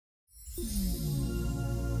Now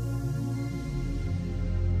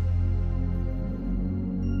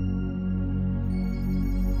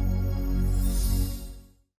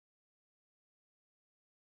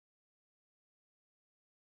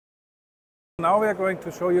we are going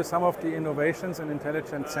to show you some of the innovations in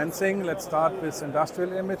intelligent sensing. Let's start with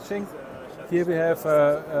industrial imaging. Here we have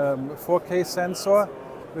a 4K sensor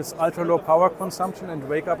with ultra-low power consumption and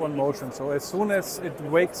wake up on motion. So as soon as it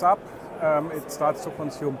wakes up, it starts to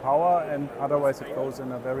consume power, and otherwise it goes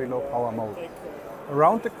in a very low power mode.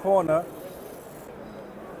 Around the corner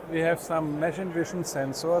we have some machine vision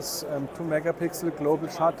sensors, 2 megapixel global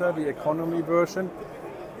shutter, the economy version,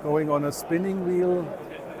 going on a spinning wheel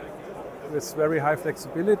with very high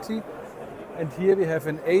flexibility. And here we have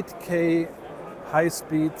an 8K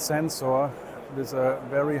high-speed sensor with a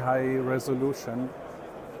very high resolution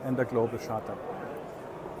and a global shutter.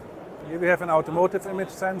 Here we have an automotive image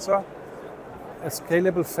sensor, a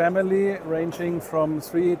scalable family ranging from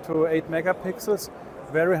 3 to 8 megapixels,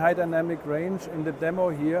 very high dynamic range. In the demo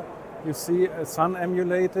here you see a sun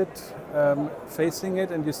emulated facing it,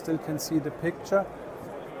 and you still can see the picture.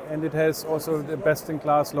 And it has also the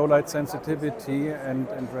best-in-class low-light sensitivity and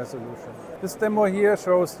resolution. This demo here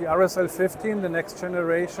shows the RSL15, the next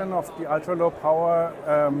generation of the ultra-low power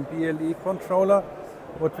BLE controller.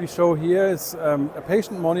 What we show here is a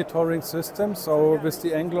patient monitoring system, so with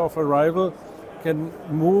the angle of arrival can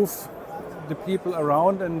move the people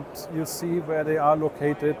around, and you see where they are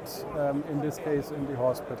located, in this case in the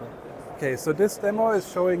hospital. Okay, so this demo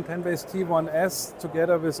is showing 10-base T1S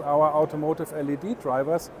together with our automotive LED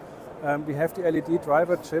drivers. We have the LED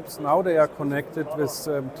driver chips. Now they are connected with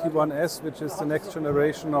T1S, which is the next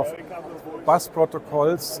generation of bus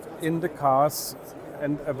protocols in the cars,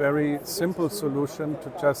 and a very simple solution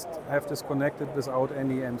to just have this connected without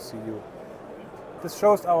any MCU. This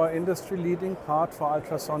shows our industry-leading part for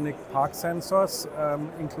ultrasonic park sensors,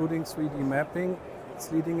 including 3D mapping.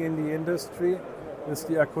 It's leading in the industry with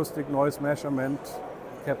the acoustic noise measurement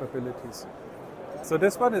capabilities. So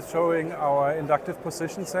this one is showing our inductive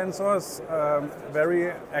position sensors,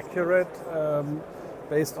 very accurate,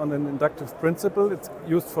 based on an inductive principle. It's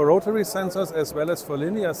used for rotary sensors as well as for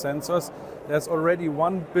linear sensors. There's already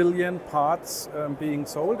 1 billion parts being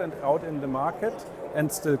sold and out in the market, and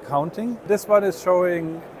still counting. This one is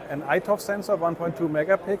showing an iToF sensor, 1.2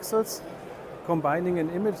 megapixels, combining an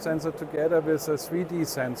image sensor together with a 3D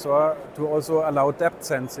sensor to also allow depth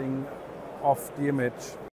sensing of the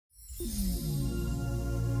image.